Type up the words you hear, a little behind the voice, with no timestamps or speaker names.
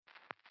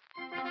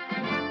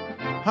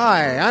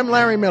Hi, I'm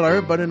Larry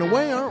Miller, but in a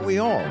way, aren't we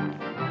all?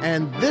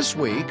 And this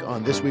week,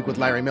 on This Week with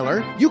Larry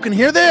Miller, you can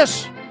hear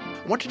this.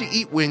 I want you to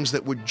eat wings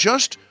that were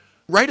just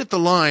right at the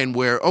line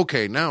where,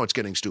 okay, now it's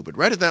getting stupid.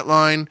 Right at that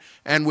line,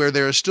 and where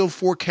there are still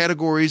 4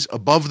 categories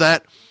above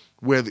that,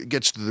 where it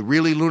gets to the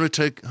really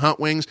lunatic hot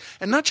wings,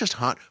 and not just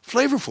hot,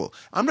 flavorful.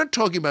 I'm not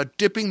talking about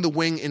dipping the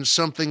wing in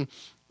something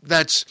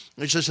it's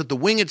just that the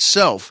wing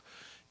itself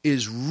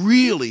is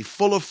really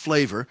full of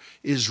flavor,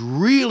 is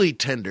really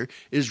tender,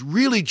 is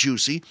really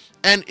juicy,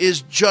 and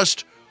is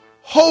just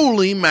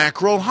holy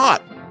mackerel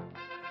hot.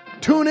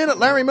 Tune in at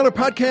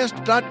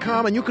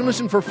LarryMillerPodcast.com, and you can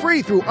listen for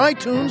free through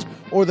iTunes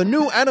or the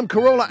new Adam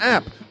Carolla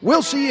app.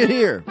 We'll see you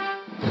here.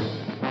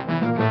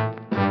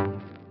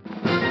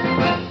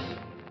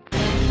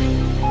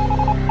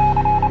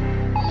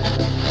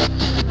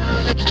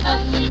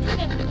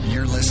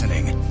 You're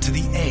listening to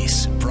the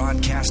Ace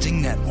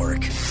Broadcasting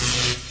Network.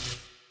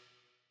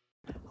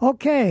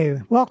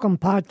 Okay, welcome,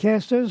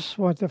 podcasters.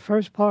 We're at the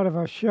first part of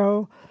our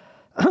show,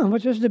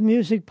 which is the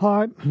music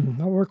part,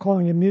 what we're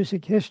calling the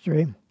music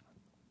history.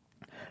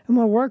 And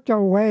we worked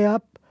our way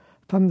up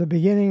from the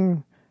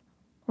beginning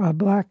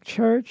Black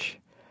Church,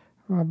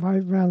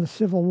 right around the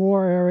Civil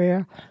War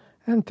area,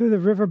 and through the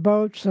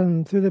riverboats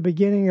and through the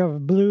beginning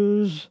of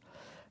blues.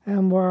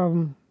 And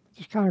we're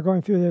just kind of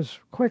going through this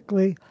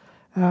quickly.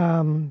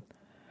 That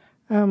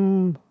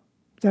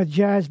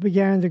jazz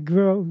began to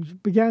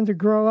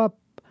grow up.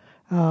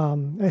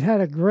 It had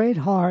a great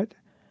heart,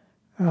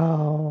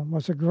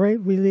 was a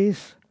great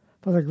release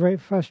for the great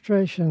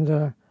frustration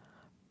the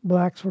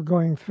blacks were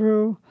going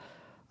through.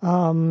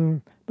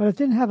 But it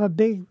didn't have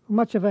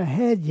much of a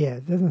head yet.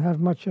 It didn't have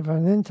much of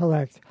an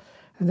intellect.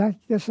 And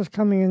this is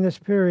coming in this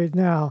period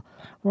now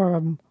where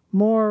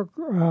more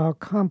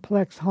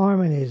complex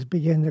harmonies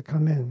begin to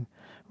come in.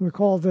 We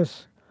call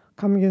this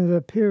coming into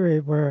the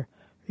period where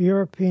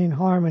European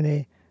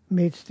harmony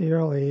meets the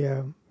early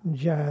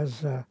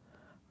jazz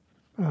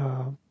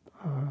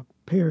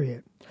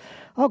period.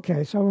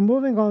 Okay, so we're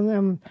moving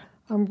on.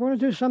 I'm going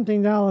to do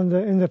something now in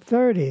the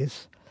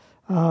 30s.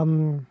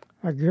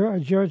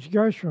 George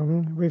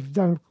Gershwin, we've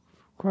done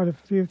quite a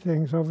few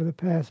things over the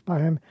past by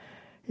him.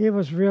 He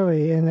was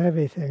really in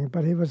everything,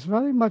 but he was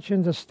very much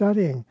into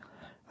studying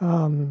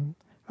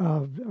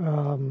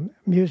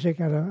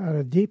music at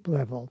a deep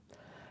level.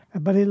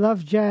 But he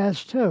loved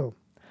jazz too.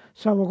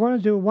 So we're going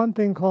to do one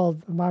thing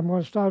I'm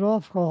going to start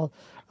off called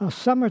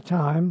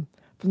Summertime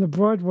from the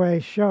Broadway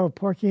show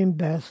Porgy and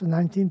Bess in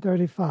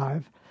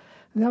 1935.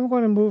 And then we're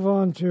going to move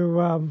on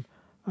to,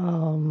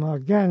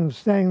 again,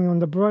 staying on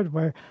the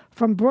Broadway.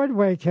 From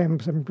Broadway came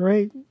some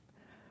great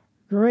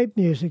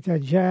music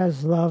that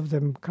jazz loved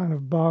and kind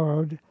of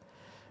borrowed.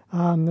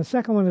 The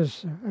second one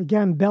is,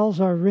 again, Bells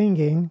Are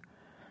Ringing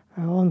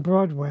on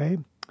Broadway,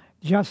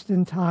 Just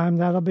in Time.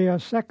 That'll be our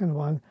second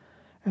one.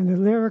 And the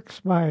lyrics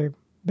by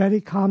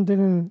Betty Comden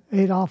and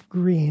Adolph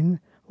Green,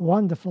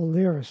 wonderful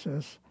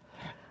lyricists.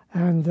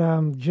 And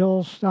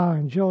Jolie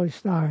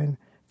Stein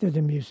did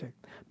the music.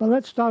 But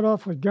let's start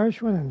off with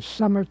Gershwin and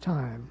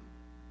Summertime.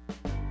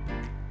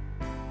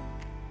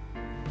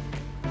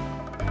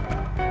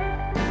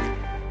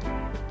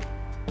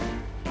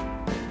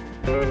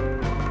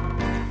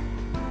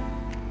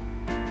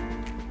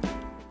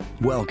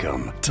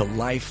 Welcome to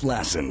Life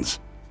Lessons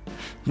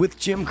with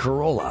Jim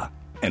Carolla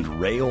and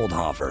Ray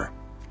Oldhofer.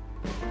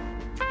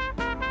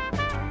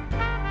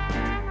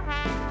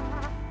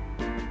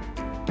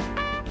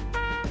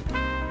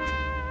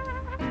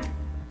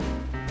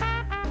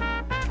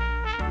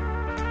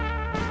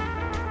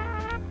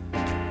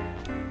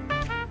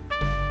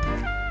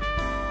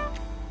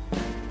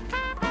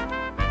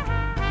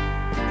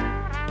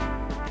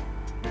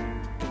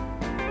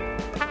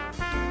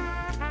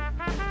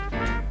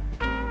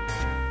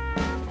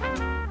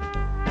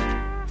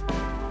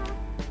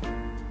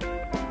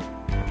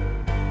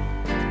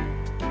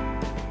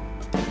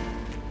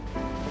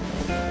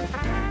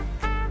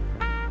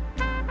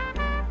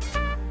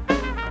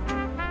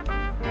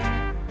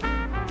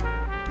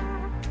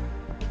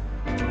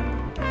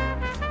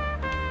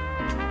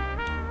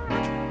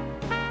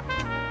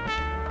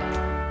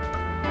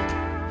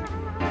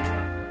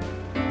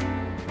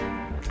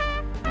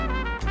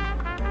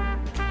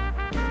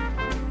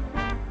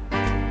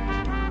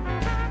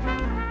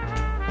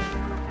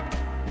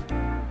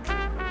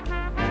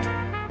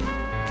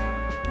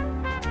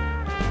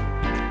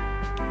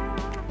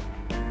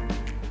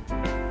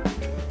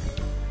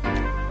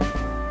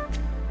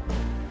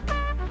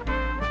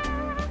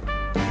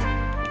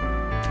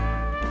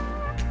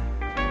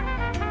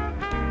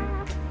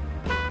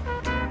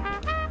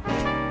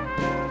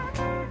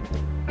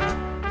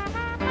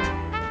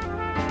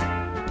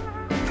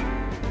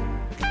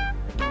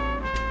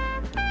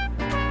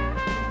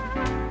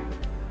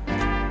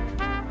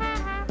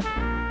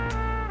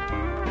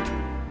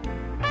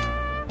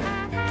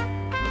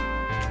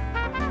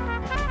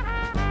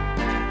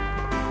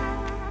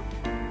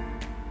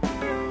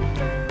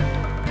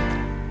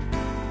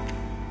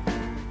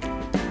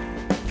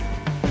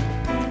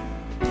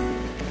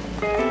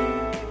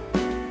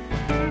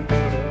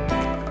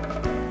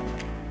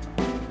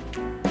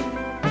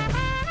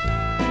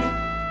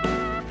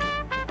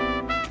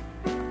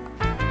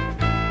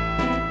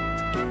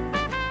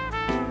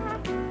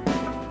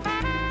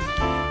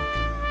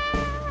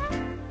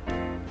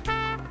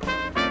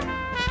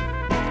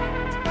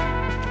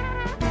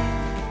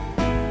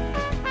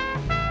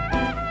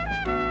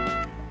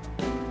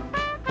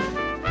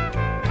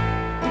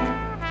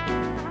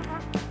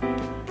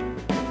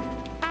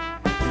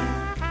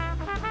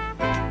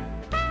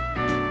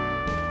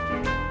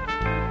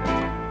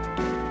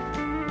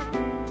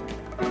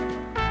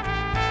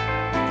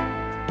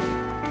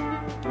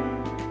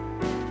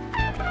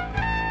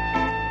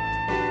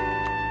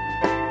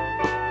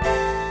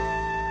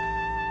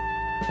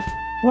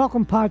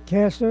 Welcome,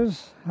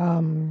 podcasters.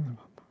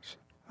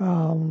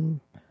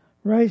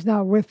 Ray's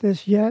not with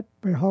us yet.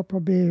 We hope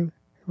he'll be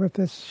with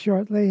us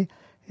shortly.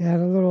 He had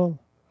a little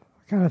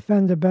kind of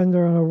fender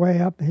bender on the way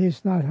up.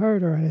 He's not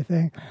hurt or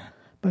anything,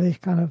 but he's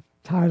kind of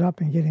tied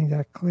up and getting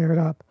that cleared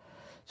up.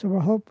 So we're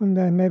hoping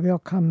that maybe he'll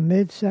come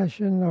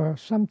mid-session or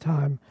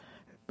sometime.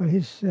 But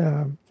he's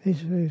had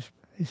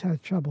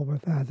trouble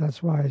with that.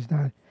 That's why he's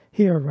not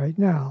here right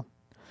now.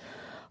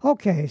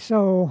 Okay,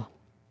 so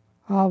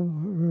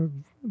I'll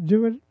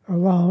do it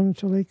alone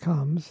until he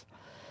comes.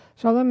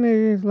 So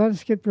let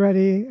us get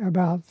ready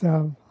about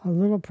a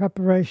little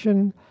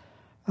preparation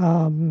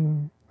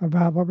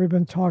about what we've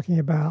been talking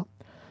about.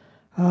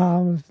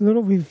 A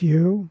little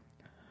review,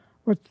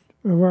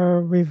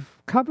 where we've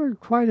covered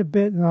quite a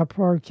bit in our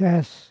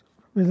broadcasts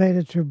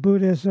related to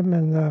Buddhism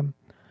and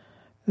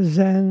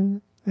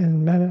Zen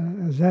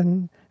and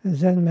Zen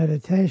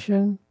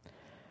meditation,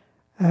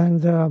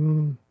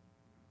 and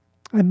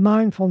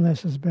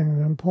mindfulness has been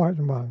an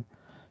important one.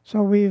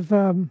 So we've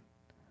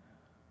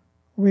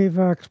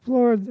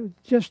explored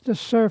just the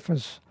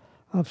surface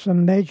of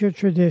some major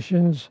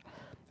traditions,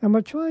 and we're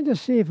trying to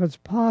see if it's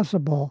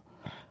possible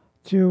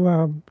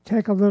to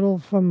take a little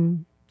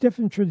from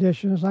different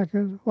traditions.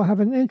 We'll have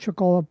an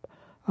integral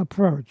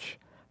approach,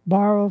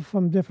 borrow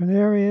from different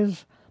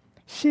areas,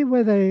 see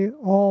where they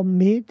all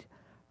meet,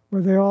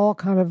 where they all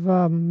kind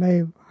of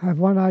may have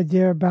one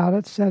idea about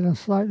it, said in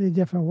slightly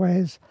different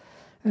ways,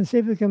 and see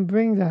if we can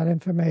bring that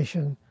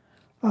information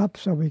up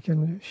so we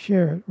can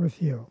share it with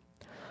you.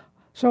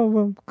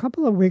 So a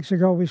couple of weeks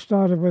ago, we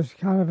started with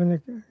kind of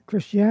in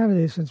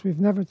Christianity, since we've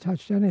never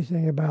touched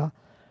anything about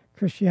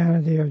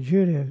Christianity or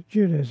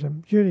Judaism.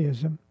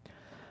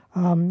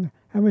 And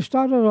we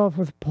started off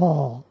with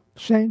Paul,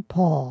 St.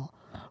 Paul,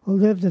 who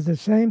lived at the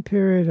same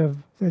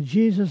period that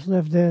Jesus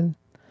lived in.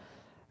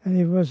 And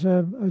he was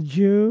a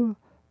Jew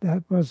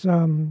that was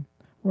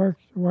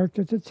worked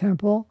at the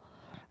temple.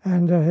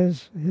 And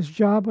his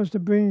job was to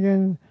bring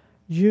in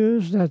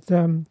Jews that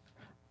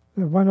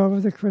went over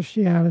to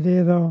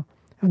Christianity, though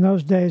in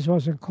those days it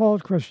wasn't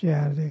called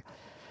Christianity.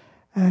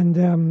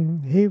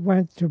 And he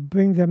went to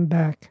bring them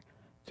back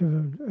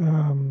to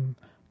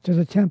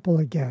the temple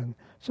again.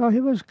 So he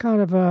was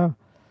kind of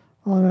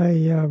on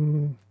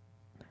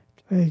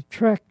a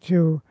trek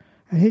to,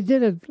 and he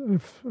did it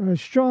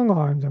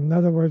strong-armed them. In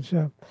other words,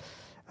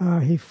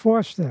 he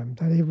forced them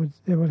that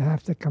they would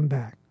have to come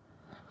back.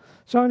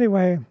 So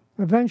anyway,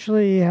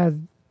 eventually he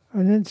had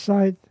an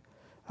insight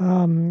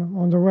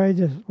on the way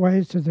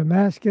to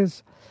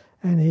Damascus,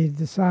 and he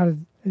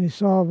decided, and he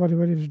saw what he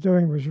was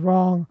doing was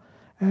wrong,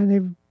 and he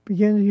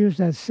began to use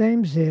that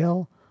same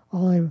zeal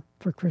only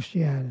for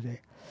Christianity.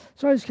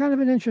 So he's kind of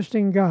an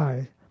interesting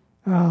guy,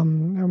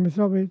 and we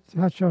thought we'd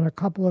touch on a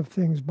couple of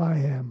things by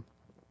him.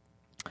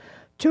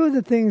 Two of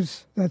the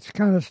things that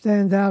kind of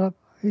stand out,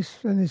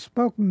 and he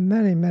spoke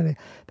many,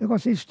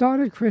 because he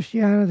started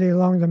Christianity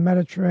along the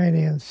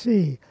Mediterranean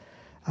Sea,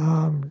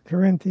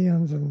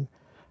 Corinthians and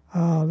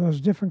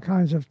those different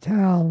kinds of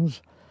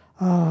towns.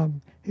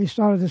 He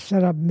started to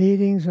set up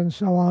meetings and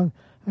so on,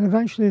 and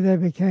eventually they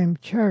became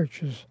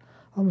churches,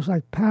 almost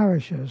like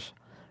parishes.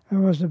 It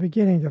was the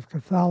beginning of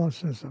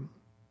Catholicism.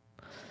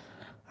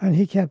 And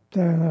he kept,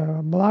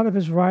 a lot of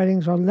his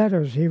writings are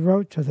letters he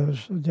wrote to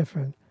those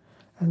different,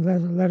 and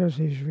letters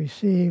he's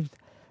received,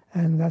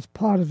 and that's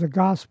part of the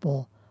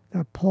gospel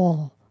that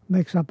Paul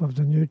makes up of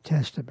the New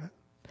Testament.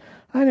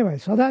 Anyway,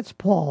 so that's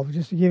Paul,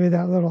 just to give you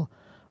that little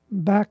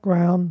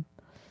background.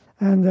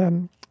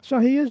 And so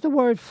he used the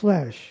word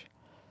flesh.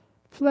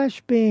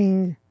 Flesh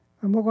being,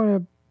 and we're going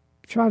to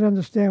try to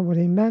understand what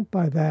he meant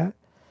by that.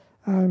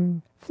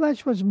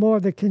 Flesh was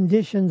more the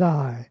conditioned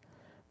eye,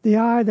 the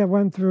eye that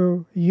went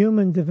through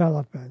human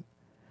development,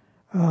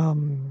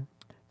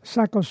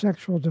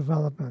 psychosexual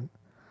development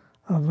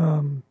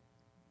of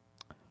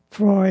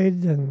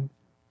Freud and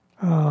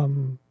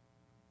can't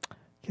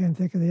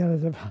think of the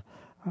other.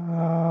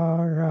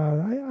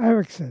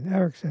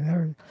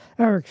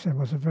 Erickson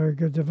was a very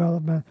good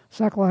development,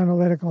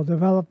 psychoanalytical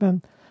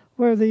development,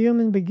 where the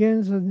human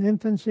begins in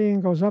infancy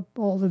and goes up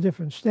all the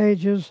different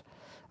stages.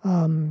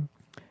 And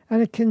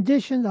a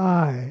conditioned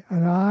eye,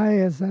 an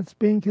eye that's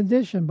being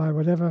conditioned by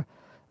whatever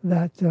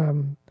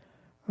however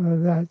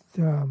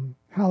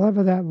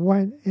that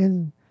went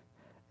in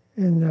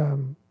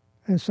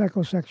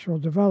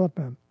psychosexual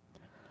development.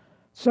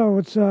 So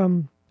it's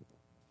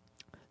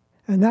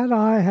and that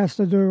eye has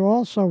to do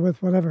also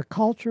with whatever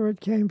culture it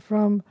came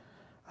from,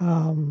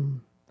 whoever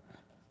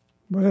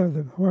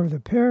the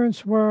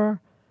parents were.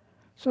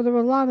 So there were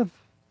a lot of,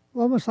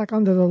 almost like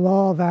under the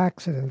law of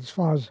accident as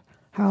far as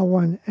how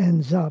one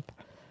ends up,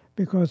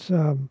 because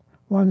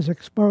one's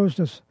exposed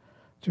us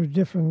to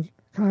different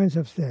kinds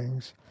of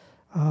things.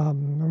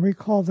 And we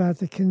call that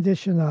the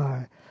conditioned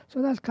eye.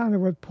 So that's kind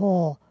of what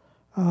Paul,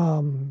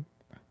 and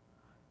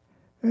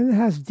it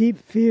has deep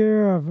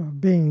fear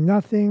of being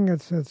nothing.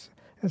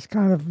 It's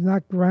kind of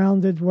not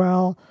grounded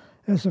well.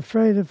 It's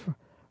afraid of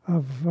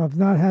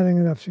not having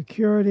enough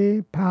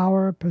security,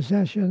 power,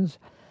 possessions.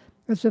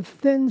 It's a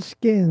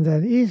thin-skinned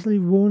and easily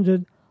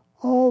wounded,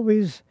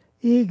 always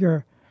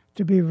eager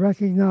to be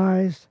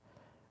recognized,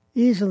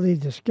 easily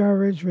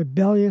discouraged,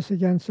 rebellious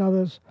against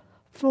others,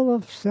 full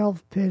of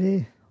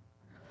self-pity,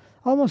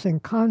 almost in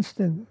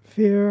constant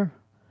fear,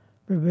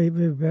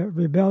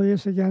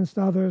 rebellious against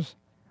others.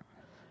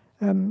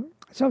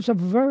 So it's a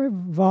very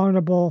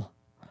vulnerable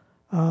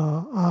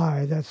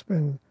I that's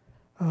been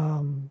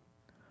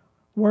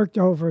worked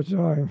over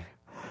during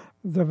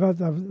the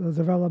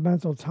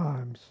developmental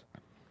times.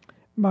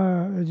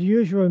 My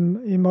usual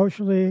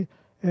the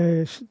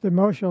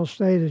emotional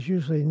state is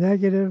usually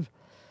negative,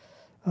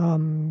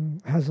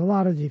 has a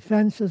lot of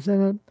defenses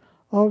in it,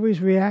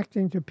 always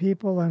reacting to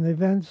people and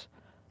events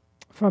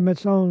from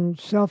its own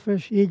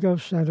selfish,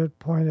 ego-centered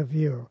point of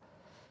view.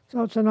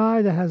 So it's an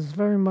I that has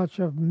very much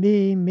of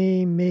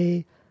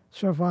me,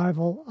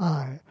 survival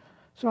I.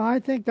 So I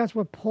think that's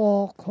what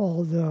Paul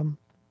called the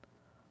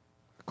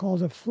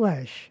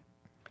flesh.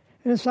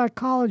 In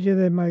psychology,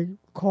 they might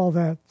call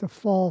that the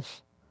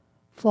false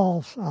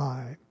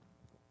I,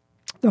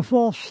 the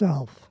false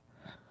self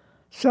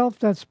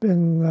that's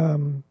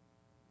been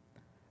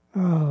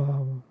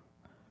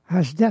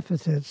has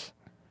deficits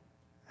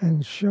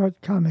and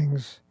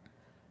shortcomings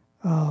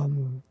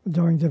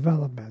during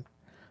development.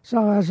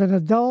 So as an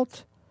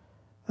adult,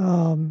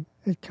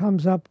 it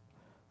comes up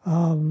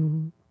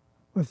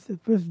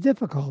with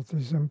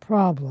difficulties and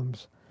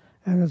problems,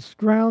 and its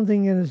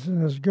grounding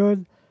isn't as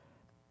good.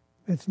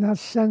 It's not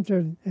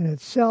centered in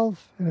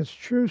itself, in its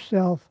true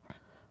self,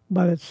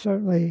 but it's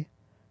certainly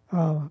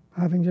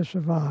having to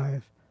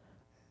survive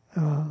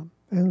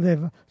and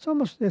live.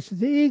 It's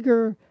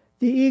the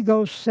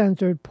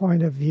ego-centered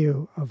point of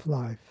view of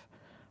life,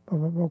 but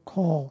what we'll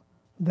call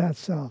that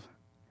self.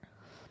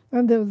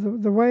 And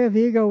the way of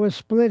ego is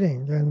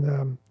splitting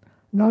and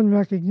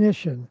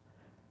non-recognition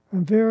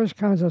and various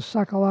kinds of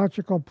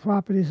psychological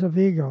properties of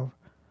ego,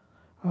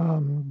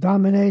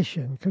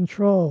 domination,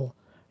 control,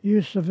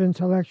 use of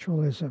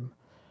intellectualism,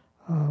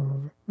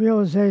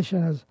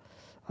 realization as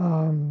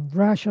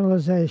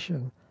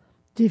rationalization.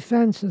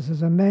 Defenses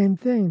is a main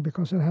thing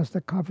because it has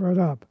to cover it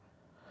up.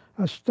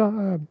 A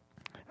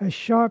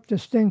sharp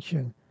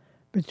distinction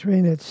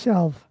between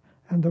itself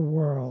and the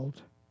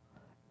world.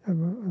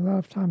 And a lot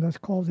of times that's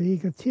called the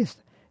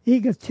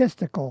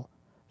egotistical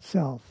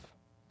self.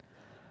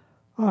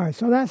 All right,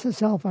 so that's the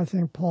self I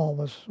think Paul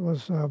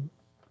was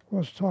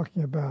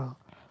talking about.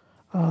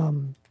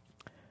 And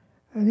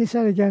he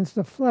said against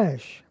the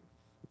flesh.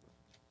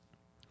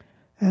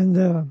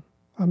 And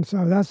I'm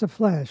sorry, that's the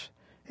flesh.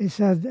 He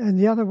said, and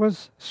the other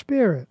was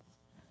spirit.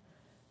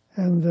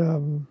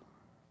 And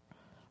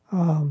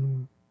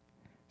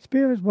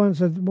spirit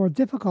ones are more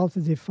difficult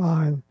to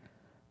define,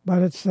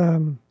 but it's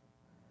one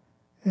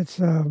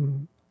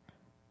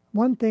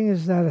thing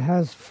is that it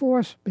has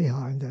force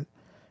behind it.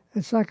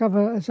 It's like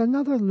it's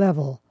another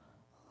level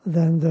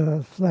than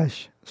the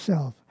flesh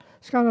self.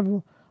 It's kind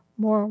of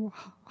more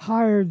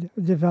higher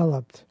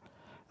developed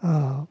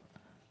than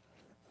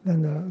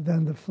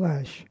the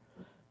flesh.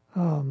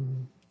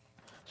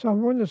 So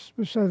I'm going to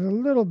say a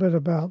little bit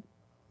about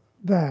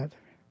that.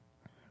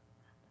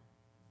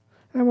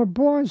 And we're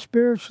born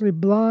spiritually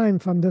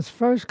blind from this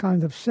first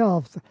kind of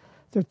self.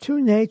 There are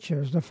two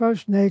natures. The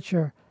first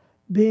nature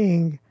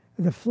being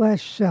the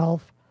flesh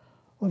self,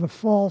 or the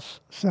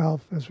false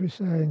self, as we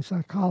say in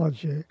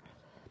psychology.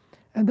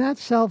 And that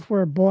self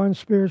we're born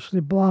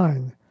spiritually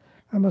blind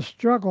and must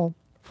struggle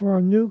for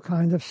a new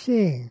kind of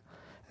seeing.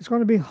 It's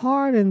going to be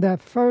hard in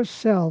that first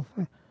self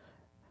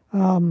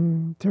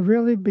to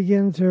really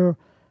begin to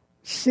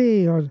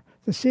see, or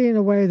to see in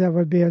a way that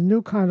would be a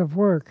new kind of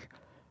work,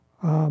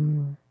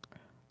 to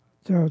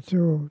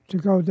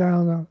go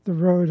down the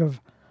road of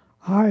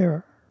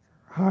higher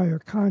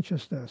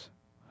consciousness.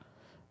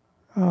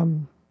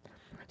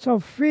 So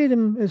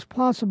freedom is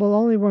possible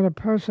only when a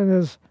person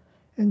is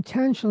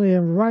intentionally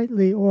and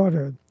rightly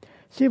ordered.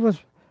 See,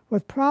 with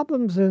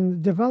problems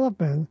in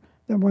development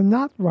that were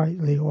not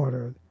rightly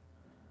ordered,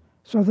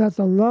 so that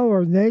the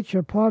lower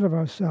nature part of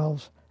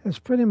ourselves is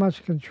pretty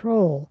much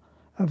control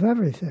of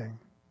everything.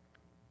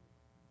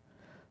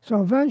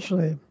 So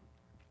eventually,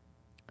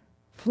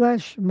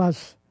 flesh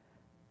must,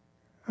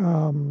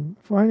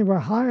 for anywhere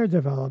higher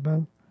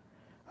development,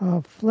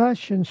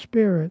 flesh and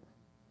spirit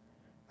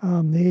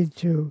need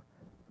to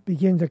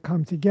begin to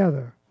come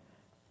together.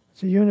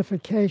 It's a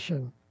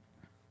unification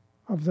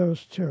of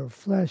those two,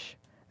 flesh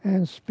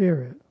and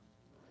spirit.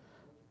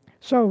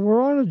 So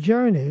we're on a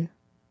journey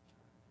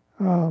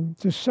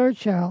to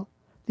search out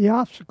the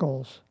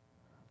obstacles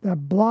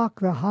that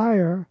block the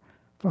higher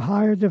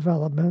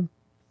development,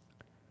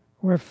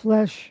 where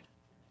flesh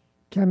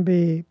can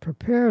be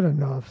prepared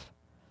enough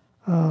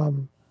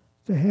to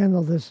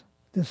handle this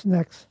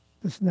next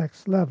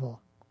level.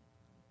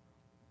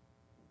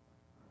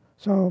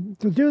 So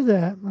to do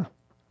that,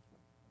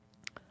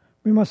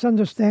 we must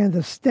understand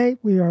the state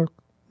we are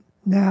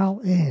now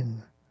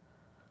in: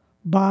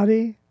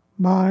 body,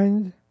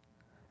 mind,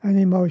 and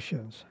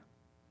emotions.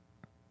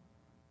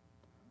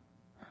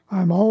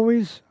 I'm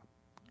always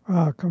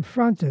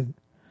confronted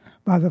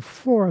by the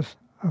force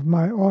of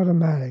my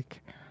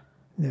automatic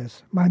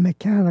weakness, my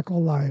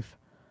mechanical life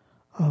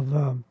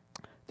of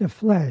the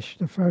flesh,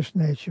 the first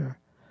nature,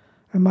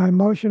 and my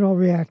emotional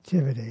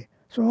reactivity.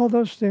 So all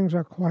those things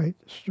are quite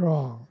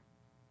strong.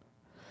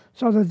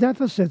 So the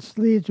deficits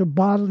lead to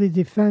bodily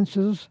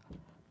defenses,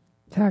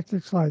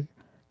 tactics like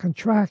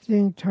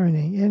contracting,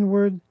 turning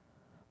inward,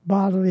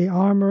 bodily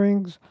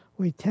armorings.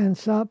 We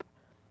tense up,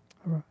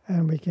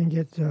 and we can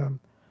get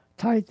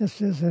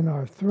tightnesses in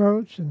our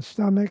throats and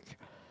stomach.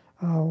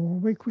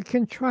 We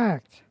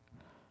contract.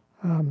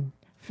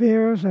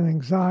 Fears and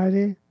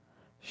anxiety,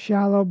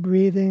 shallow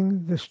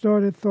breathing,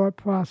 distorted thought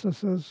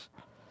processes,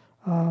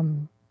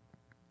 trying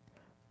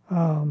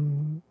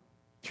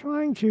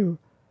to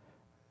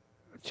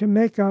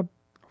make up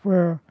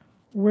where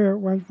it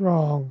went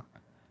wrong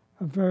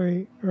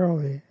very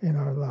early in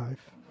our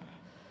life.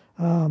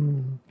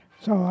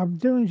 So I'm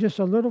doing just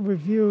a little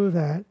review of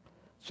that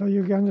so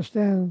you can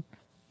understand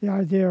the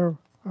idea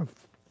of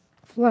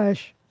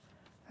flesh,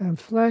 and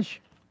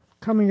flesh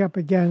coming up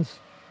against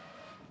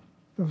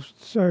the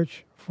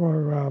search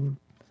for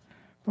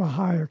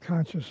higher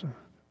consciousness.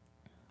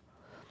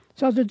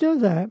 So to do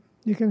that,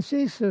 you can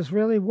see there's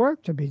really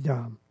work to be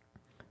done,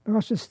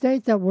 because the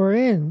state that we're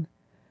in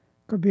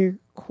could be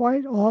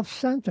quite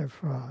off-center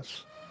for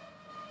us.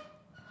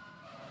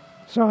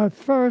 So at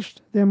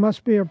first, there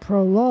must be a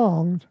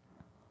prolonged,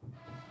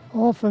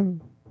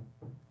 often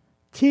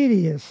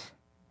tedious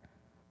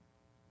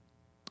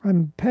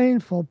and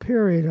painful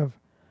period of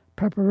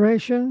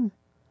preparation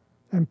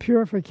and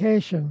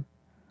purification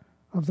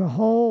of the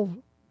whole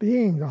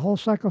being, the whole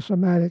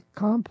psychosomatic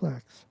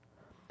complex,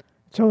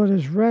 till it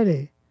is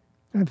ready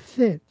and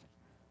fit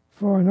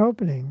for an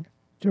opening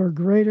to a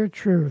greater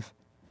truth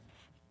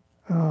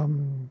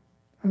and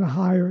a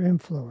higher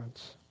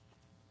influence.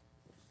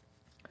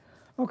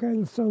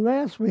 Okay, so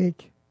last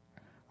week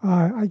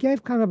I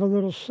gave kind of a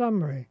little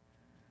summary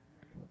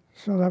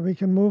so that we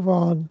can move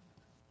on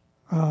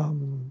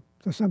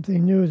to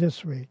something new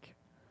this week.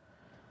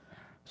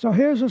 So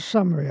here's a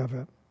summary of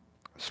it.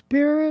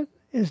 Spirit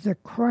is the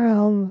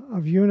crown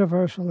of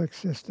universal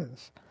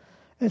existence.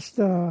 It's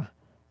the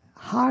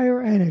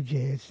higher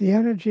energy. It's the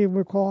energy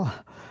we call,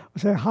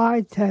 say,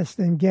 high test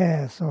in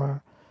gas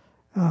or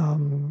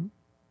in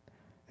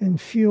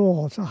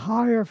fuel. It's a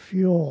higher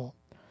fuel.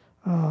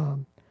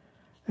 And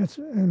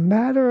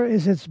matter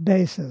is its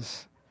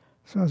basis.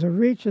 So as it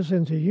reaches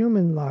into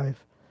human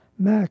life,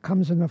 matter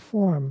comes in the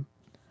form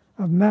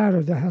of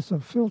matter that has to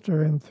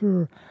filter in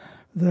through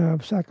the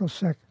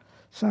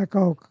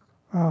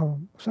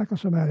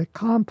psychosomatic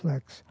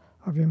complex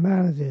of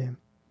humanity.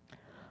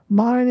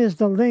 Mind is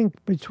the link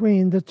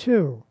between the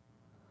two.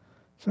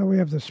 So we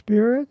have the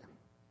spirit,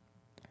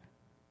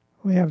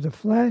 we have the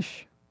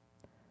flesh,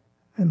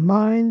 and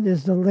mind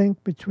is the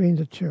link between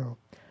the two.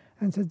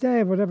 And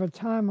today, whatever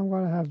time I'm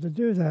going to have to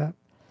do that,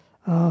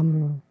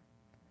 I'm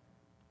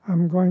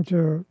going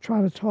to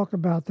try to talk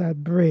about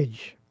that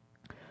bridge.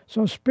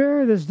 So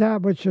spirit is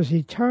that which is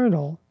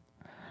eternal.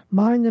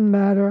 Mind and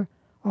matter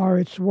are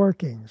its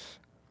workings.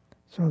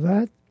 So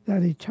that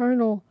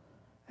eternal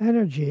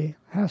energy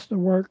has to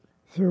work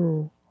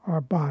through our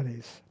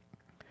bodies.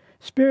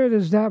 Spirit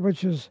is that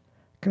which is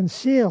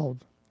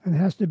concealed and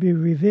has to be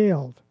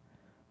revealed.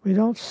 We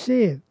don't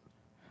see it.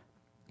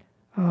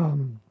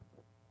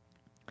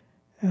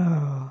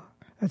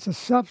 It's a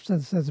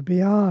substance that's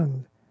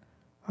beyond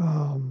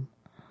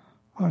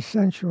our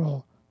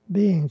sensual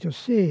being to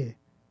see.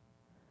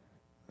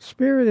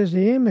 Spirit is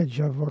the image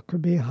of what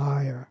could be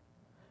higher.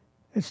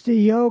 It's the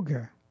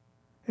yoga.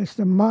 It's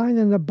the mind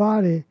and the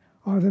body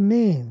are the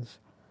means.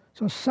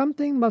 So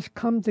something must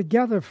come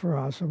together for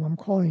us, and I'm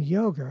calling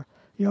yoga.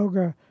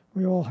 Yoga,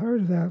 we all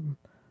heard of that.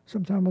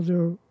 Sometime we'll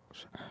do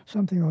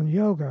something on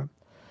yoga.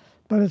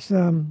 But it's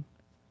there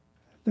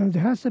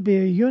has to be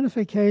a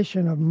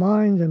unification of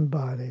mind and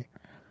body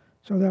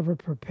so that we're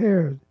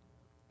prepared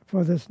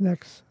for this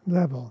next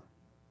level.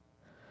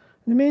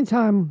 In the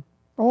meantime,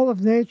 all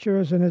of nature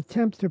is an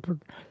attempt to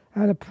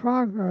at a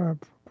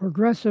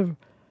progressive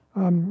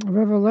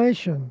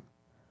revelation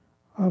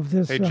of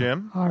this Hey,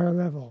 Jim. Higher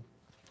level.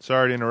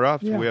 Sorry to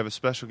interrupt. Yeah. We have a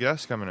special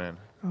guest coming in.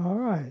 All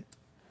right.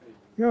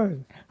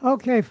 Good.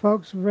 Okay,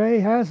 folks, Ray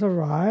has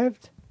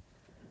arrived.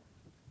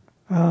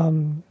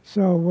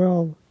 So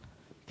we'll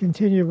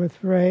continue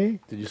with Ray.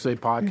 Did you say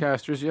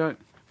podcasters yet?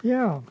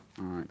 Yeah, All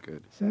right,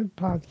 good. said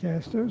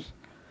podcasters.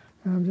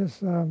 I'm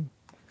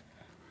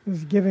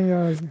just giving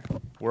a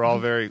We're all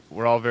very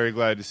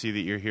glad to see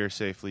that you're here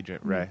safely,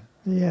 Ray.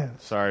 yes.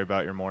 Sorry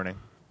about your morning,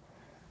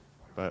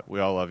 but we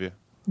all love you.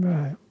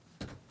 Right.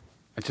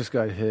 I just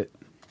got hit.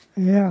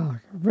 Yeah.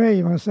 Ray,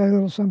 you want to say a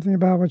little something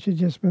about what you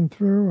just been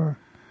through? Or?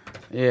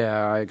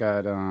 Yeah, I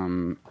got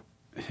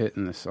hit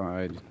in the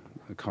side,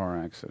 a car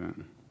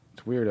accident.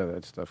 It's weird how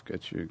that stuff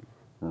gets you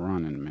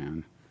running,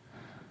 man.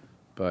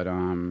 But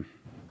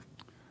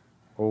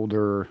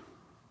older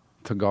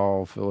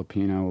Tagal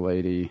Filipino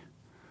lady,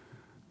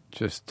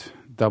 just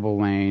double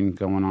lane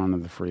going onto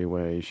the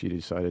freeway. She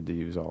decided to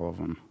use all of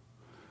them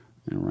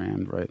and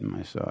rammed right in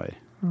my side.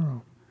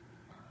 Oh.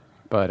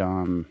 But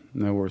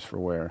no worse for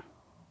wear.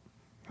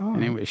 Oh.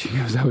 Anyway, she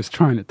goes, I was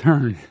trying to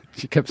turn.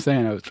 She kept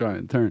saying I was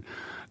trying to turn.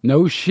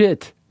 No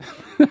shit.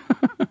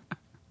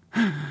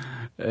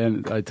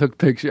 And I took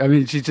pictures. I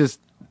mean,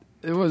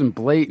 it wasn't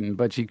blatant,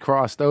 but she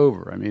crossed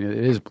over. I mean, it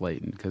is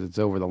blatant because it's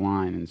over the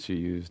line, and she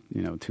used,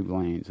 2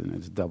 lanes, and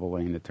it's double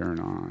lane to turn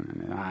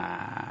on.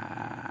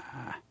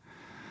 And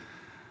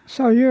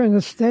So you're in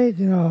a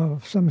state,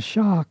 of some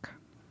shock.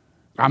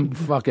 I'm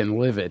fucking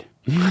livid.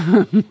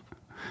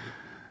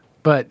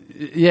 But,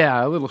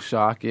 yeah, a little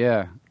shock,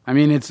 yeah. I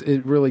mean,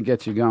 it really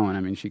gets you going. I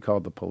mean, she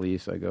called the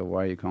police. I go,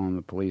 why are you calling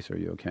the police? Are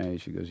you okay?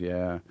 She goes,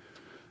 yeah.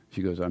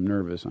 She goes, I'm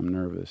nervous.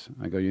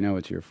 I go,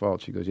 it's your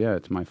fault. She goes, yeah,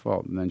 it's my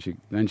fault. And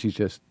then she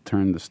just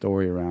turned the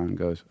story around and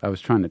goes, I was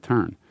trying to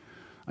turn.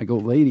 I go,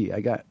 lady,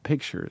 I got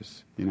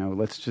pictures.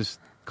 Let's just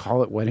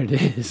call it what it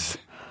is.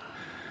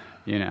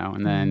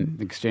 And then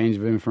exchange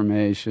of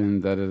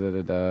information,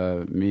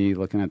 me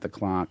looking at the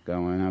clock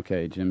going,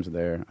 okay, Jim's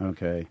there,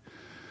 okay.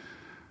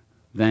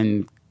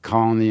 Then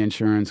calling the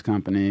insurance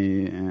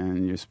company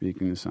and you're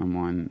speaking to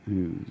someone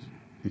who's,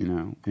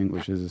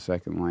 English is a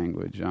second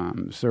language.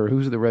 Sir,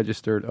 who's the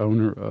registered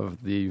owner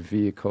of the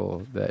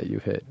vehicle that you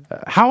hit?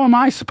 How am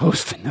I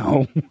supposed to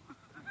know?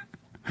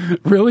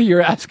 Really?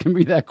 You're asking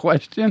me that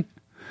question?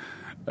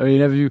 I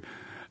mean, it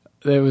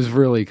was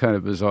really kind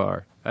of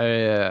bizarre.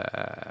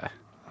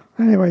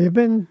 Anyway, you've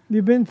been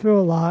through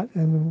a lot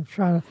and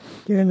trying to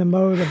get in the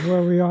mode of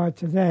where we are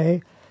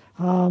today.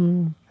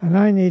 And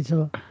I need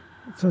to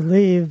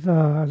leave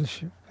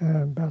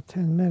about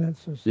 10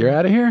 minutes or so. You're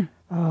out of here?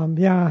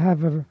 Yeah, I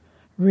have a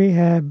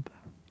rehab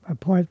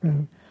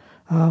appointment.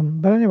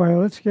 But anyway,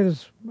 let's get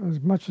as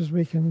much as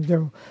we can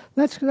do.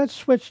 Let's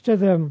switch to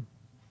the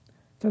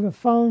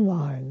phone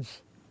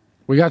lines.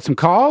 We got some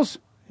calls?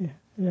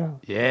 Yeah.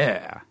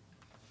 Yeah.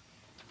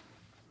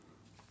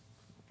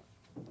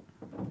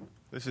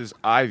 This is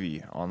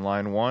Ivy on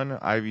line 1,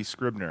 Ivy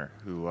Scribner,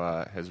 who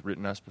has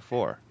written us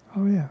before.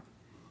 Oh, yeah.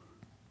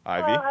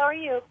 Ivy? Hello, how are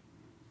you?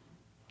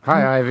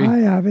 Hi, Ivy.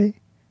 Hi, Ivy.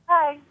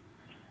 Hi.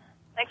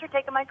 Thanks for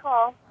taking my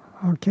call.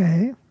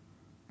 Okay.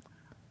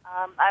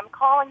 I'm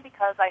calling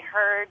because I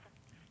heard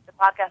the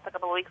podcast a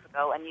couple of weeks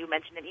ago, and you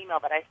mentioned an email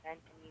that I sent,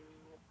 and you,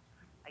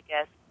 I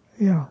guess,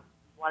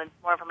 wanted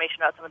more information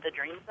about some of the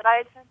dreams that I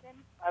had sent in.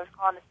 I was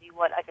calling to see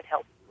what I could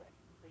help you with,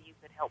 so you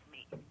could help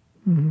me.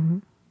 Mm-hmm.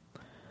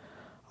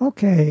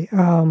 Okay.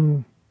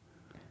 Now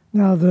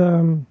I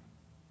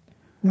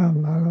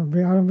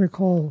don't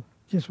recall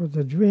just what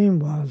the dream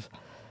was,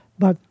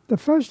 but the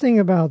first thing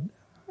I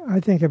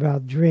think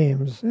about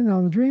dreams,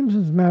 dreams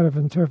is a matter of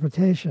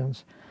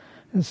interpretations.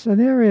 It's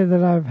an area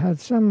that I've had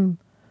some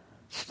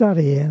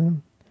study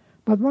in,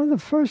 but one of the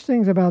first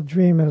things about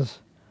dream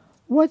is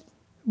what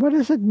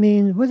does it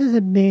mean? What does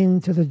it mean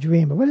to the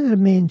dreamer? What does it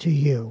mean to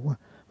you?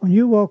 When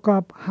you woke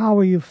up, how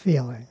are you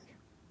feeling?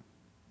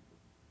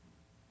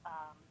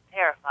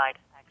 Terrified,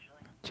 actually.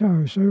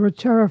 So you were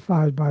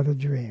terrified by the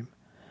dream.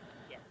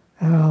 Yes.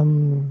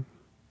 And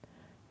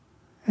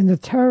the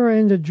terror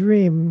in the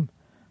dream,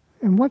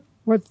 and what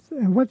was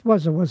it?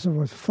 Was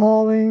it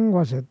falling?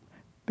 Was it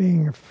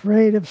being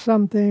afraid of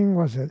something?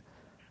 Was it?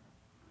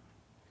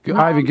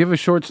 Ivy, give a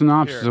short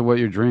synopsis of what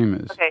your dream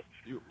is. Okay.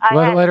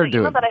 Let her do it. The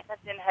email it. that I sent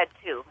in had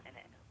 2 in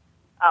it.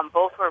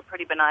 Both were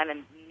pretty benign,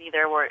 and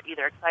neither were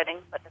either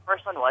exciting. But the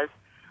first one was,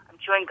 I'm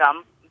chewing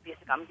gum. A piece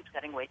of gum keeps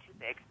getting way too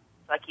big,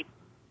 so I keep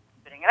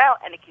spitting it out,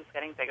 and it keeps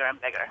getting bigger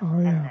and bigger. Oh,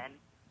 yeah. And then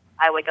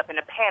I wake up in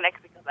a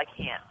panic because I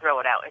can't throw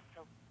it out. It's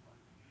so.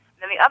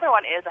 And then the other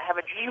one is I have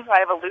a dream where I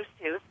have a loose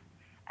tooth,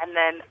 and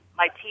then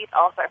my teeth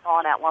all start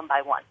falling out one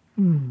by one.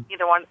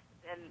 Either one,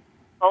 and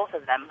both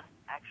of them,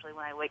 actually,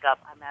 when I wake up,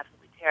 I'm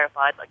absolutely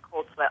terrified, like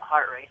cold sweat,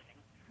 heart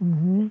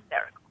racing,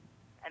 hysterical.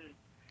 And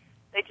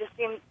they just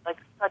seem like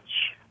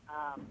such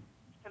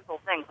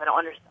simple things. I don't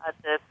understand.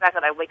 The fact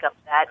that I wake up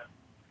that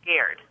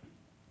scared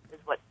is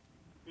what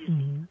leaves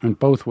me. And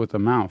both with the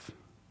mouth.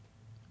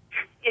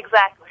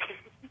 Exactly.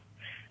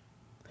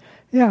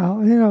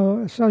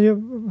 Yeah, so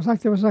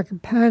there was like a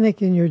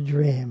panic in your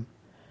dream,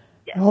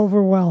 Yes.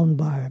 overwhelmed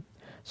by it.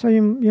 So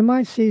you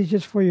might see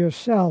just for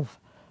yourself,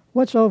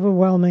 what's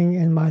overwhelming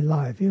in my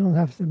life. You don't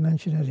have to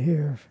mention it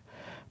here,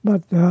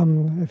 but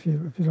if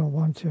you don't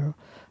want to.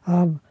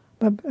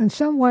 But in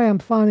some way, I'm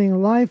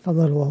finding life a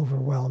little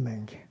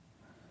overwhelming.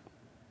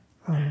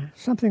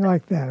 Something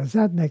like that. Does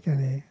that make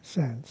any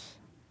sense?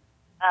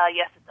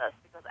 Yes, it does.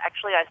 Because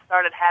actually, I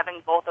started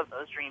having both of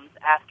those dreams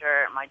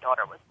after my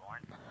daughter was born.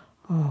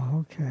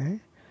 Oh,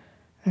 okay.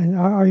 And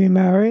are you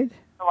married?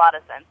 A lot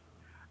of sense.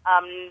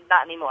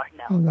 Not anymore,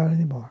 no. Oh, not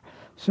anymore.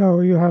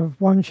 So you have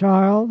one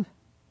child?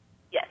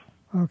 Yes.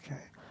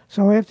 Okay.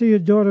 So after your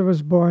daughter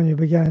was born, you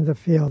began to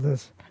feel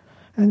this.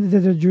 And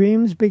did the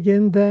dreams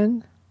begin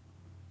then?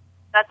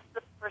 That's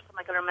the first time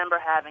I can remember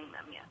having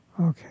them, yes.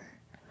 Okay.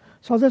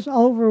 So this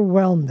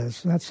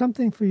overwhelmness, that's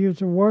something for you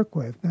to work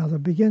with. Now, to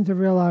begin to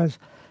realize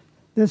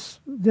this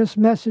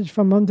message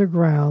from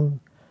underground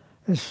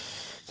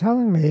is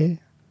telling me,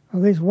 at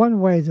least one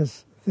way to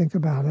think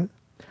about it,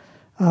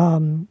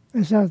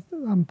 is that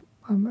I'm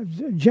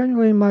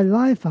generally in my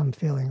life I'm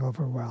feeling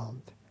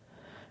overwhelmed.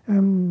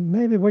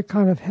 maybe what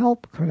kind of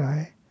help could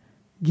I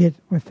get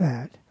with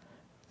that?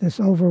 This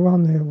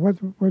overwhelming,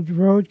 what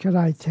road could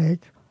I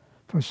take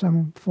for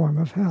some form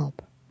of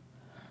help?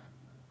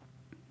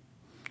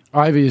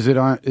 Ivy, is it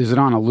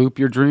on a loop,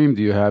 your dream?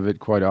 Do you have it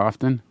quite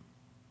often?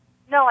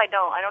 No, I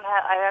don't.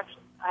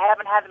 I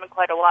haven't had them in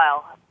quite a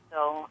while,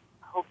 so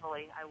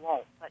hopefully I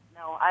won't. But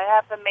no, I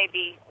have them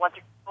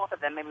both of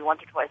them maybe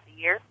once or twice a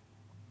year.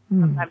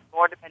 Sometimes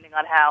more, depending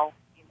on how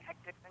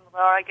hectic things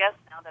are, I guess,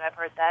 now that I've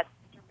heard that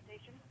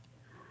interpretation.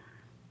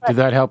 But Did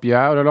that help you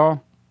out at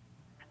all?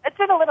 it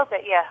did a little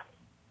bit, yeah.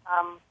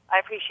 I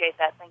appreciate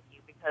that, thank you,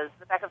 because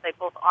the fact that they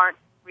both aren't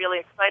really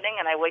exciting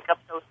and I wake up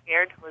so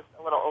scared was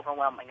a little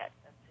overwhelming to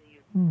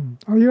you.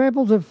 Are you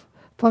able to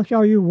function?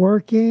 Are you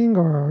working,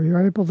 or are you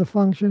able to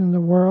function in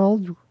the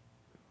world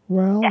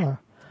well? Yeah.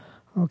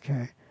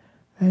 Okay.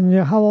 And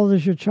how old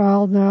is your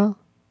child now?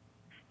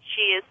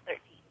 She is 13.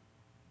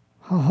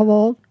 How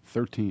old?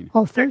 13.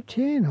 Oh,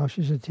 13. Oh,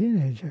 she's a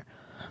teenager.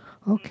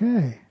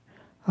 Okay.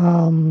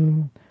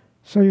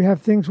 So you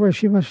have things where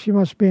she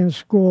must be in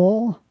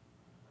school.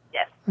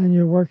 Yes. And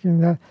you're working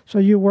that. So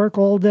you work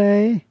all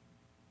day,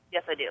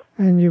 Yes, I do.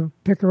 and you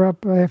pick her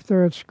up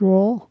after at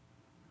school.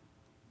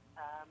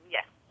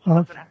 Yes. She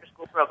goes to Okay. an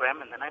after-school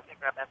program, and then I pick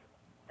her up after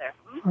there.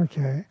 Mhm.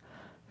 Okay.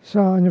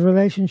 So in the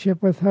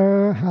relationship with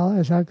her, how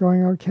is that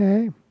going?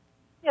 Okay.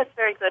 Yeah, it's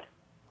very good.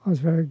 Oh, it's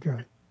very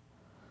good.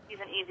 He's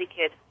an easy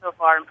kid so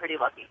far and pretty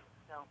lucky.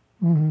 So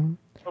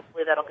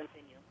hopefully that'll continue.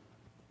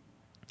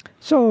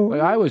 So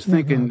Like I was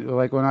thinking,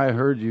 like when I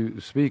heard you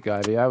speak,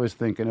 Ivy, I was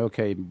thinking,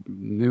 okay,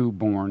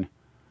 newborn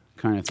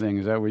kind of thing.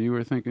 Is that what you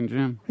were thinking,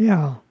 Jim?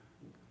 yeah.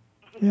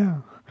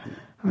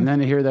 And then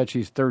to hear that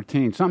she's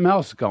 13, something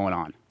else is going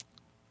on.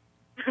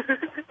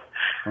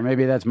 Or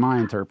maybe that's my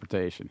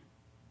interpretation.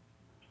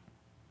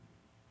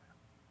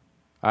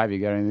 Ivy,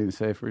 you got anything to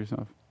say for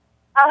yourself?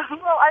 Well,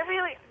 I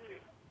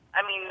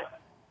mean,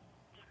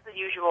 just the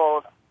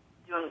usual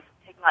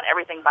taking on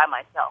everything by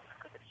myself,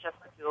 because it's just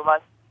the two of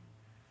us.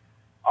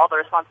 All the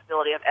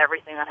responsibility of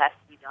everything that has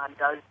to be done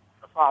does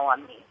fall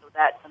on me, so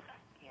that sometimes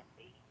can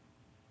be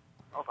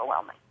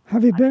overwhelming.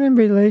 Have you been in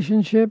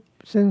relationship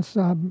since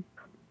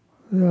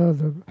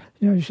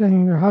you're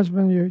saying your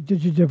husband?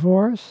 Did you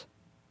divorce?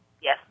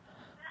 Yes.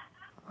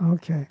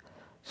 Okay.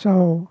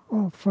 So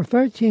for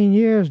 13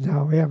 years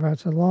now,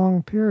 that's a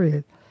long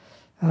period.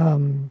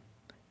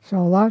 So a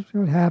lot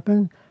would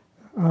happen.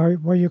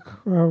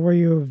 Were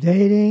you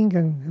dating,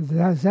 and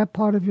is that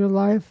part of your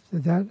life?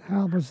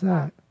 How was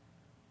that?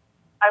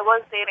 I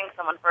was dating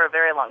someone for a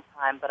very long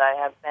time, but I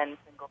have been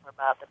single for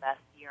about the past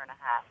year and a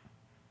half.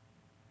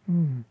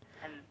 And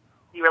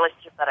the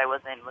relationship that I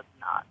was in was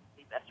not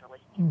the best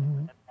relationship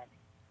I've been in.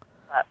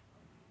 But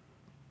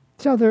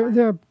So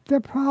there are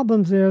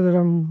problems there that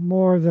are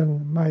more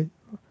than might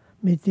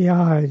meet the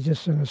eye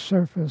just in a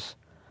surface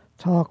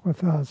talk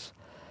with us.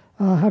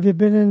 Have you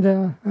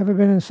ever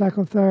been in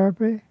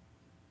psychotherapy?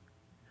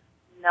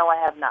 no, I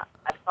have not.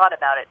 I've thought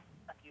about it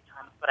a few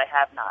times, but I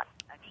have not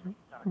actually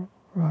started.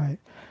 Right.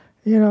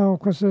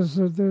 Because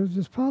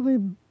there's probably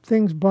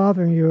things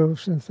bothering you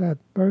since that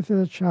birth of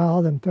the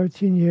child and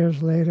 13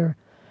 years later,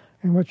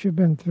 and what you've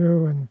been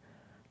through and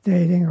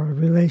dating or a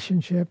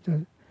relationship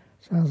that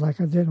sounds like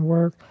it didn't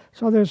work.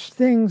 So there's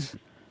things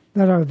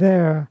that are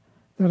there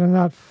that are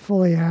not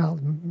fully out.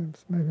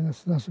 Maybe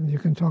that's not something you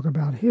can talk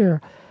about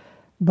here.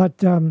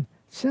 But it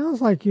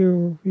sounds like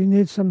you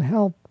need some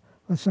help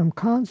with some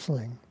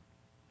counseling.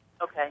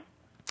 Okay.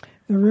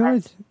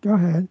 Go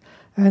ahead.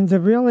 And to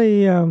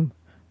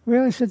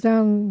really sit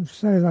down and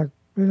say, like,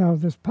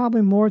 there's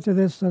probably more to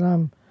this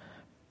than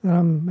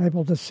I'm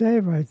able to say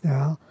right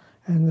now,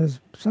 and there's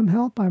some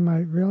help I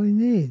might really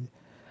need.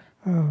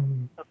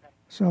 Okay.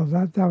 So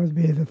that would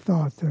be the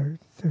thought, to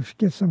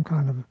get some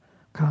kind of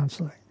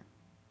counseling.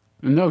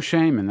 And no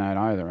shame in that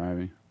either,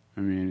 Ivy. I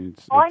mean,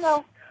 it's. I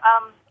know.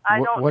 I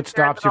don't. What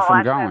stops you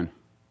from going?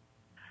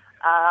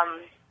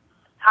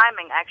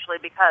 Timing, actually,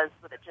 because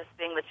with it just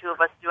being the two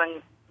of us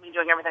doing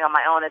everything on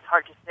my own, it's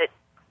hard to fit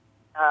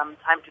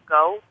time to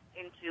go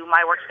into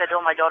my work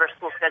schedule, my daughter's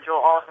school schedule,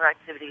 all of her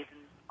activities,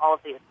 and all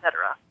of the et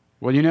cetera.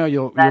 Well,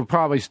 you'll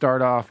probably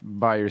start off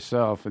by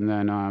yourself, and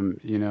then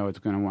it's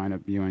going to wind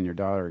up you and your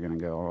daughter are going to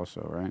go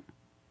also, right?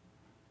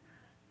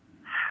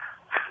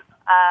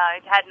 I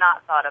had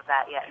not thought of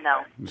that yet.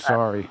 No. I'm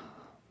sorry.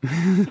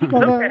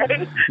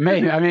 Okay.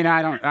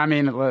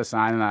 Listen,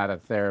 I'm not a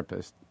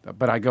therapist,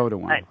 but I go to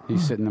one. Right.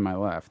 He's sitting to my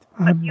left.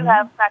 But you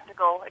have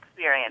practical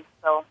experience,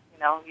 so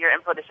your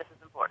input is just as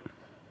important.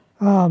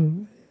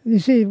 You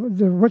see,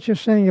 what you're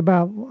saying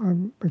about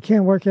we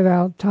can't work it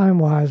out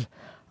time-wise,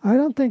 I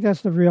don't think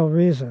that's the real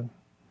reason.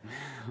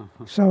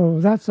 So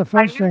that's the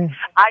first thing.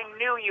 I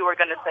knew you were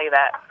going to say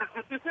that.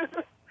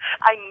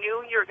 I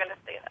knew you were going to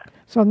say that.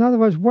 So in other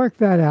words, work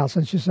that out,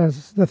 since she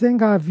says the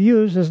thing I've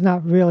used is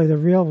not really the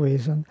real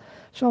reason.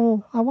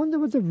 So I wonder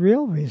what the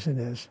real reason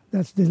is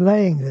that's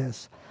delaying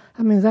this.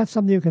 I mean, that's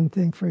something you can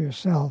think for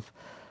yourself.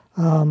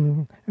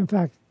 In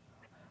fact,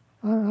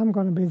 I'm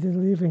going to be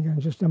leaving in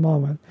just a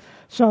moment.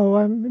 So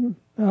I'm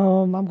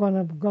going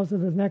to go to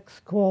the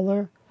next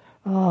caller.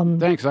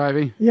 Thanks,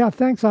 Ivy. Yeah,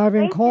 thanks, Ivy.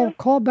 And Thank you.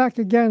 call back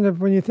again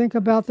when you think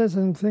about this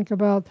and think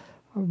about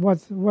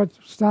what's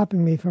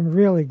stopping me from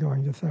really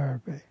going to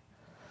therapy.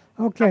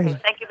 Okay.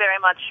 Thank you very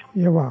much.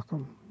 You're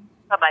welcome.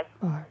 Bye-bye.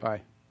 Bye.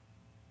 Bye.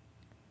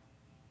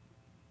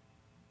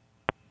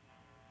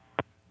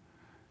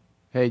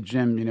 Hey,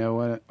 Jim, you know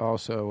what?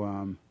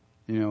 Also,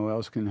 you know who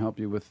else can help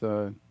you with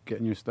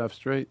getting your stuff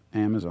straight?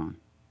 Amazon.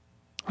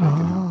 They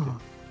can help you.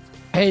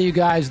 Hey, you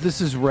guys, this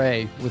is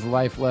Ray with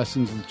Life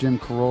Lessons with Jim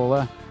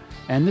Carolla.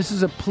 And this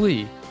is a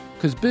plea,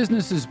 because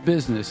business is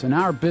business, and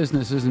our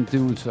business isn't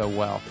doing so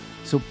well.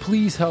 So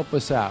please help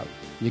us out.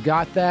 You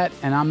got that?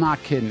 And I'm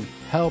not kidding.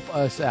 Help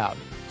us out.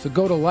 So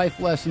go to Life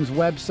Lessons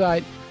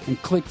website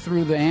and click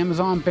through the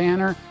Amazon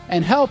banner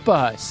and help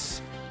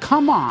us.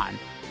 Come on.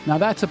 Now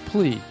that's a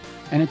plea,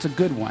 and it's a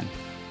good one.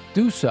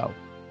 Do so.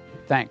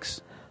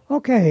 Thanks.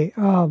 Okay.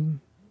 Now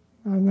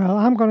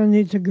I'm going to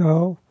need to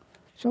go.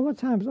 So what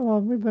time?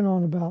 Well, we've been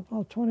on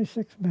about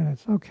 26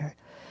 minutes. Okay.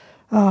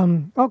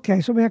 Okay,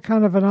 so we had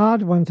kind of an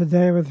odd one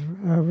today with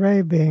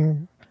Ray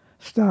being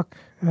stuck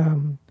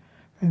in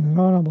an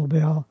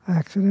automobile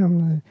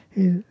accident.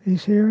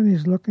 He's here and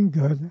he's looking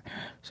good.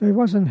 So he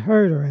wasn't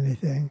hurt or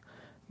anything,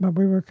 but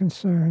we were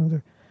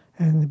concerned.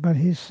 But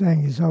he's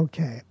saying he's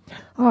okay.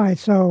 All right,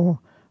 so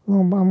I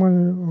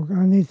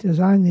need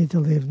to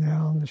leave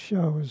now, and the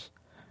show is,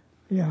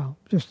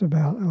 just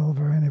about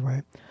over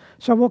anyway.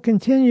 So we'll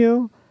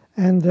continue,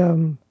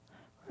 and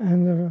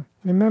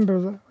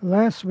remember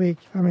this week,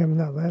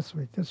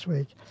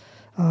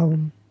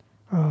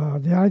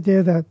 the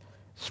idea that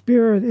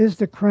spirit is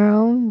the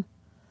crown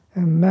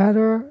and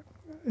matter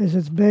is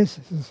its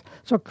basis.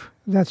 So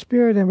that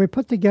spirit, and we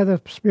put together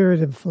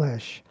spirit and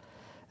flesh.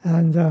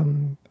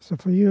 And so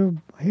for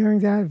you hearing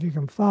that, if you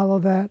can follow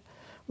that,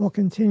 we'll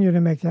continue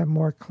to make that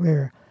more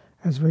clear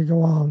as we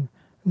go on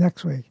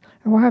next week.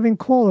 And we're having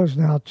callers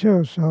now,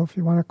 too. So if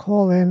you want to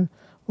call in,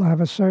 we'll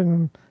have a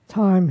certain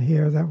time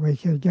here that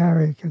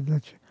Gary could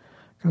let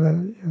you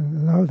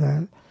know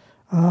that.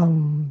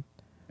 And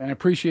I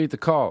appreciate the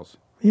calls.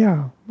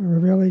 Yeah, we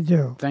really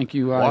do. Thank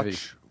you, Ivy.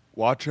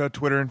 Watch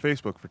Twitter and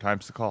Facebook for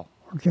times to call.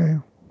 Okay.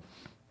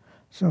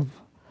 So,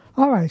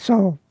 all right.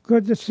 So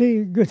good to see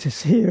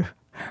you.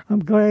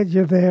 I'm glad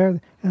you're there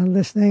and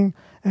listening,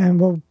 and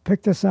we'll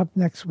pick this up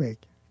next week.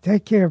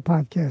 Take care,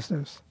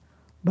 podcasters.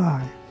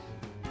 Bye.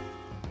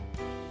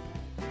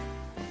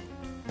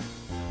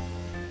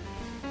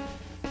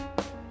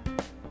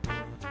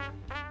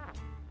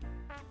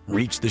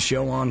 Reach the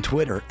show on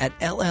Twitter at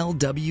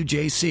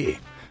LLWJC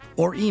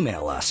or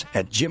email us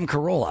at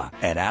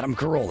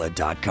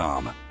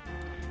jimcarolla@adamcarolla.com.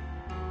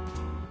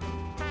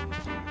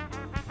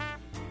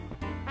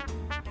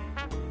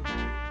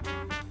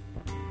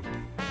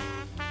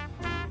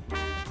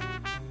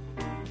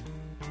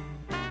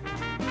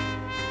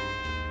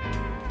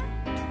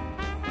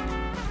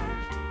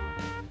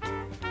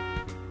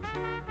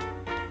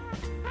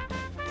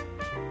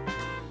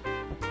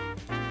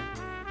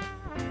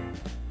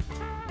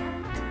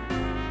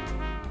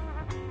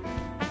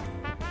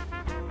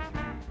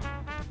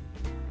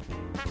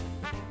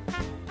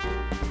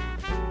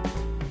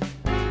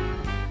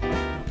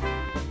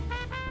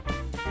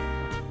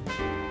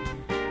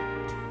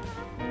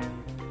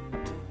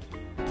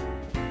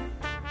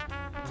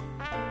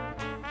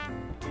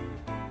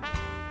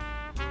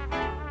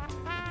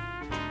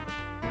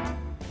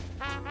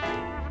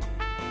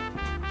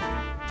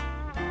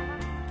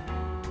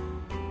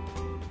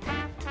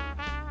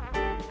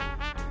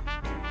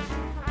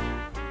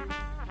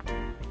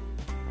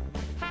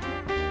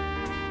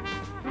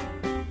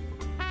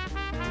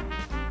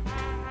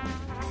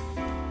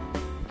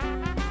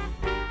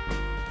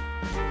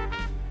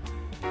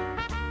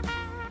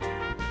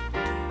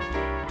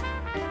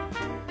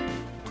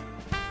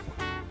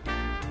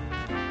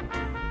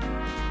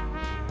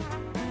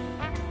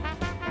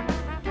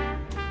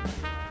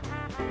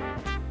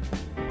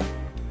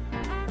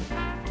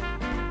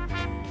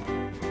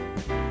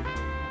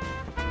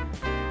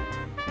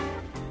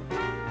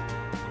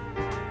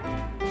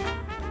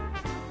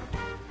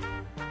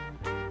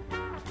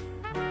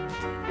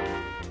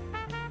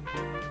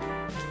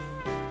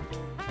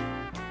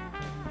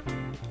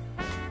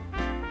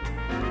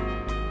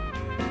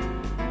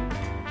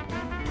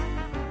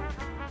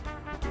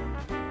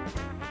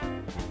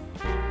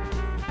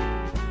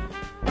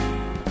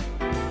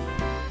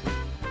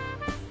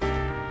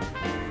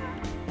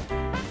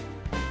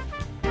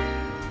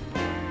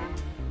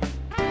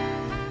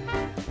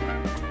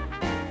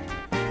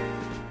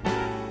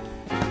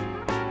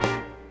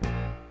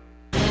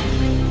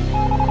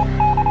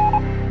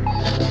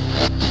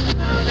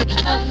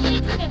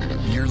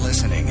 You're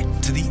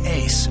listening to the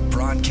Ace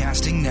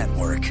Broadcasting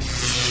Network.